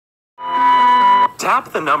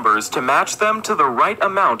Tap the numbers to match them to the right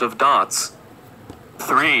amount of dots.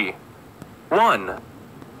 3, 1,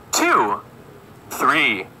 2,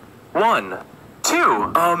 3, 1,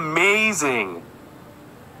 2. Amazing!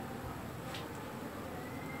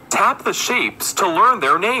 Tap the shapes to learn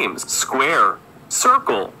their names. Square,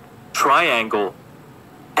 circle, triangle.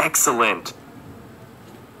 Excellent!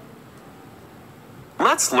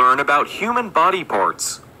 Let's learn about human body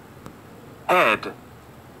parts. Head,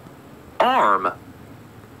 arm,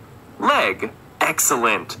 leg.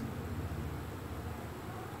 Excellent!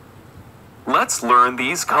 Let's learn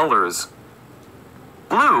these colors.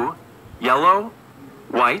 Blue, yellow,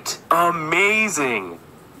 white. Amazing!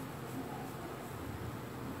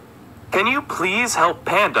 Can you please help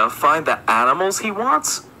Panda find the animals he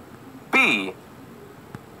wants? B.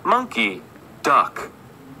 Monkey, duck,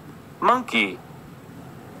 monkey.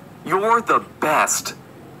 You're the best.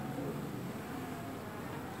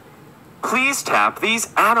 Please tap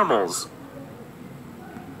these animals.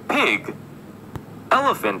 Pig,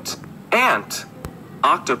 elephant, ant,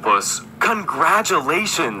 octopus.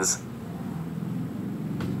 Congratulations!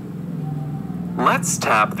 Let's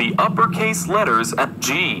tap the uppercase letters at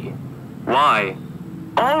G, Y.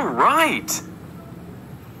 All right!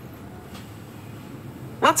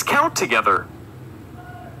 Let's count together.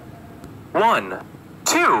 1,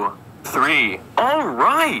 2, 3. All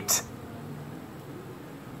right!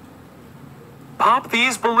 Pop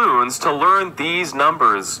these balloons to learn these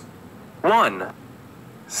numbers. 1,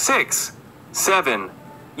 6, 7.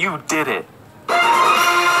 You did it.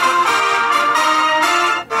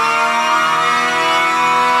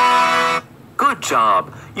 Good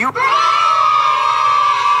job. You...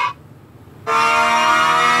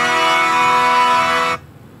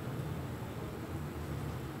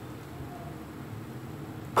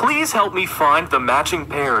 Please help me find the matching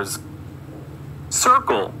pairs.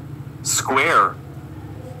 Circle, square,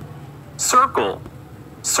 circle,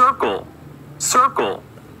 circle, circle.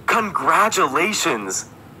 Congratulations!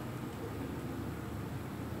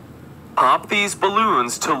 Pop these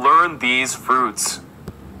balloons to learn these fruits.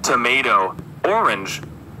 Tomato, orange,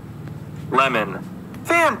 lemon.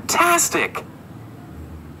 Fantastic!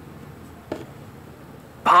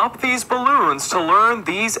 Pop these balloons to learn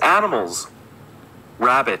these animals.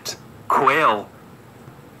 Rabbit, quail.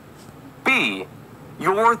 B.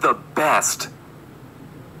 You're the best.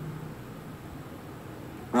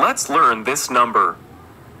 Let's learn this number.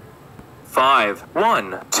 5,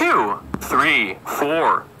 1, 2, 3,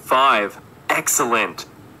 4, 5. Excellent.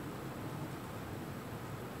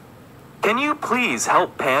 Can you please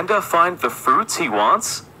help Panda find the fruits he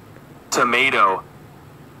wants? Tomato,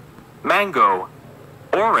 mango,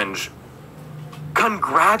 orange.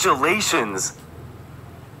 Congratulations!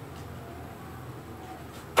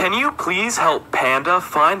 Can you please help Panda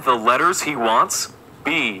find the letters he wants?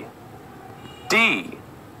 B, D,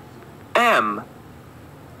 M.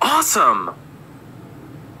 Awesome!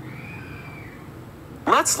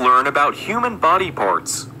 Let's learn about human body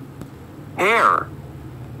parts. Hair,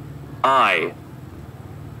 eye,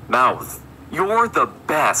 mouth. You're the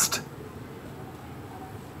best.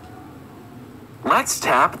 Let's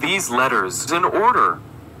tap these letters in order.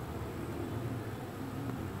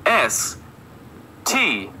 S,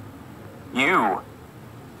 T, U,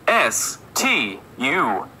 S, T,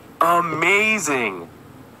 U. Amazing!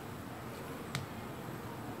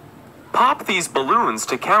 Pop these balloons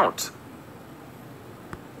to count.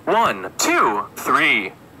 1, 2,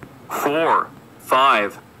 3, 4,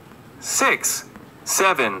 5, 6,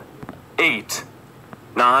 7, 8,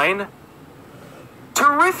 9.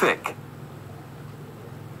 Terrific!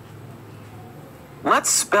 Let's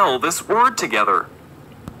spell this word together.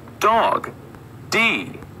 Dog.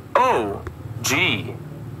 D, O, G.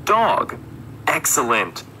 Dog.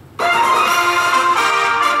 Excellent.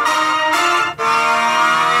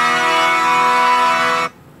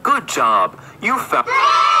 Good job. You found...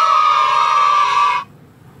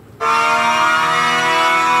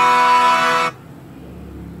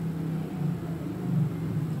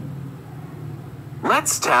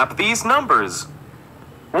 Let's tap these numbers.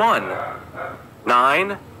 1,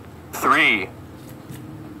 9, 3.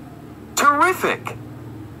 Terrific!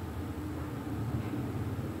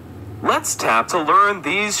 Let's tap to learn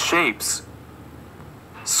these shapes.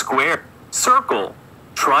 Square, circle,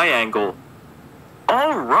 triangle.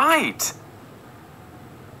 All right!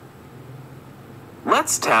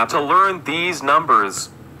 Let's tap to learn these numbers.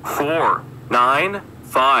 4, 9,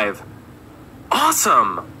 5.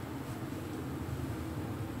 Awesome!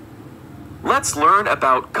 Let's learn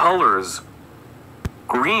about colors.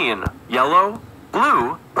 Green, yellow,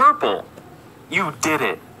 blue, purple. You did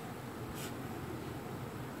it.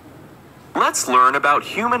 Let's learn about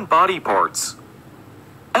human body parts.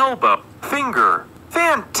 Elbow, finger.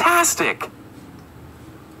 Fantastic!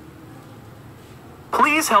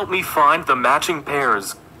 Please help me find the matching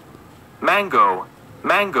pairs. Mango,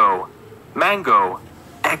 mango, mango.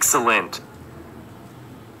 Excellent.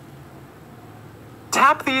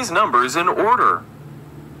 Tap these numbers in order.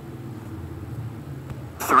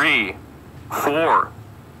 3, 4,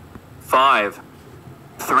 5.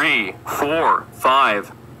 3, 4,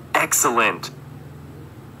 5. Excellent.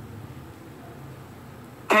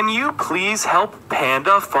 Can you please help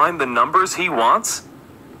Panda find the numbers he wants?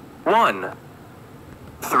 1,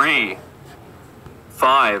 3,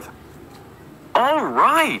 5. All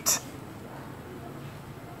right.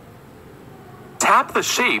 Tap the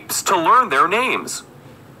shapes to learn their names.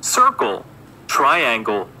 Circle,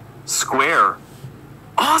 triangle, square.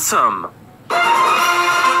 Awesome!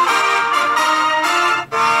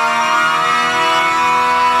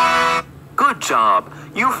 Good job.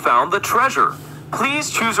 You found the treasure. Please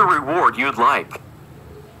choose a reward you'd like.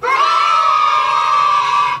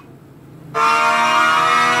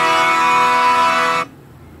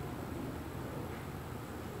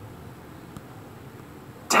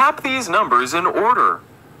 Tap these numbers in order.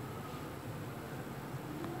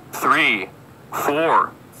 3,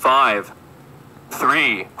 4, 5.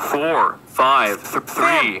 3, 4, 5. 3.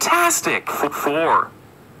 Fantastic! 4.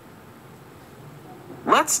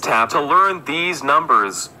 Let's tap to learn these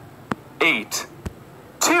numbers. 8,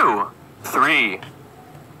 2, 3.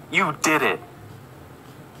 You did it.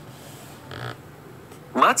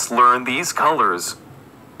 Let's learn these colors.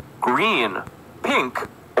 Green, pink,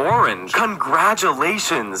 orange.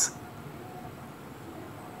 Congratulations!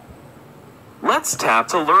 Let's tap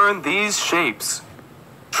to learn these shapes.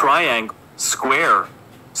 Triangle, square,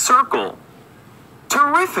 circle.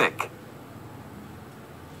 Terrific!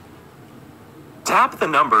 Tap the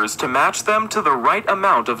numbers to match them to the right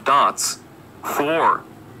amount of dots. 4,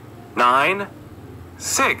 9,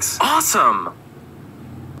 6. Awesome!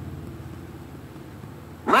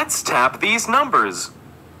 Let's tap these numbers.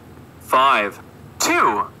 5,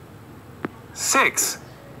 2, 6.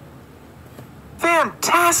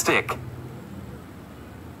 Fantastic!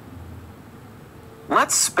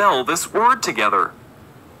 Let's spell this word together.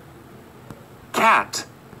 Cat.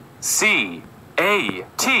 C-A-T.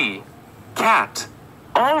 Cat.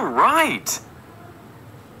 All right!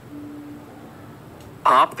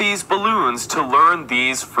 Pop these balloons to learn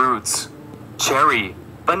these fruits. Cherry,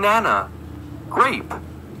 banana, grape.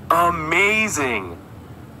 Amazing!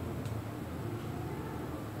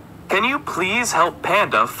 Can you please help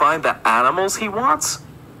Panda find the animals he wants?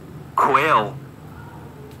 Quail,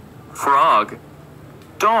 frog,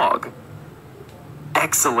 dog.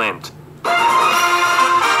 Excellent!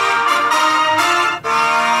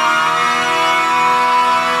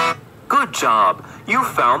 Good job! You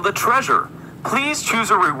found the treasure. Please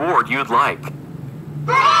choose a reward you'd like.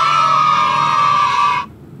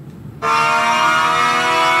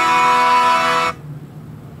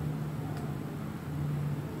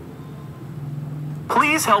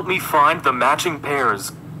 Please help me find the matching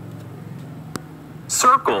pairs.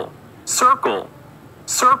 Circle, circle,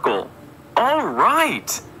 circle. All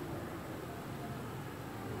right!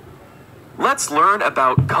 Let's learn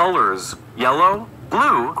about colors. Yellow,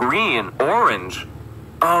 blue, green, orange.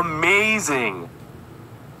 Amazing!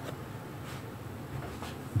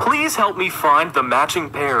 Please help me find the matching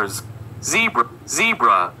pairs. Zebra,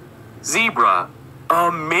 zebra, zebra.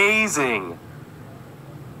 Amazing!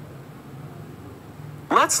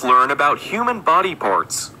 Let's learn about human body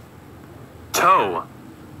parts. Toe,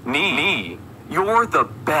 knee. You're the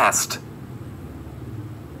best.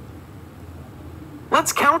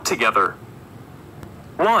 Let's count together.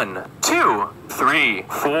 1, 2, 3,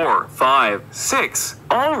 4, 5, 6.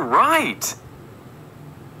 All right!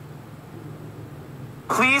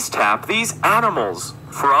 Please tap these animals.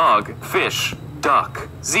 Frog, fish, duck,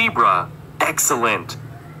 zebra. Excellent!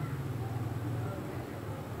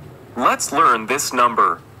 Let's learn this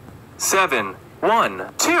number. 7,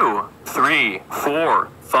 1, 2, 3, 4,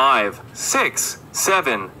 5, 6,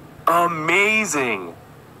 7. Amazing!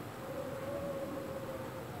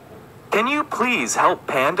 Can you please help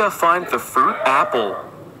Panda find the fruit? Apple,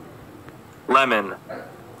 lemon,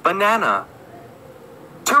 banana.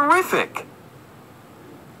 Terrific!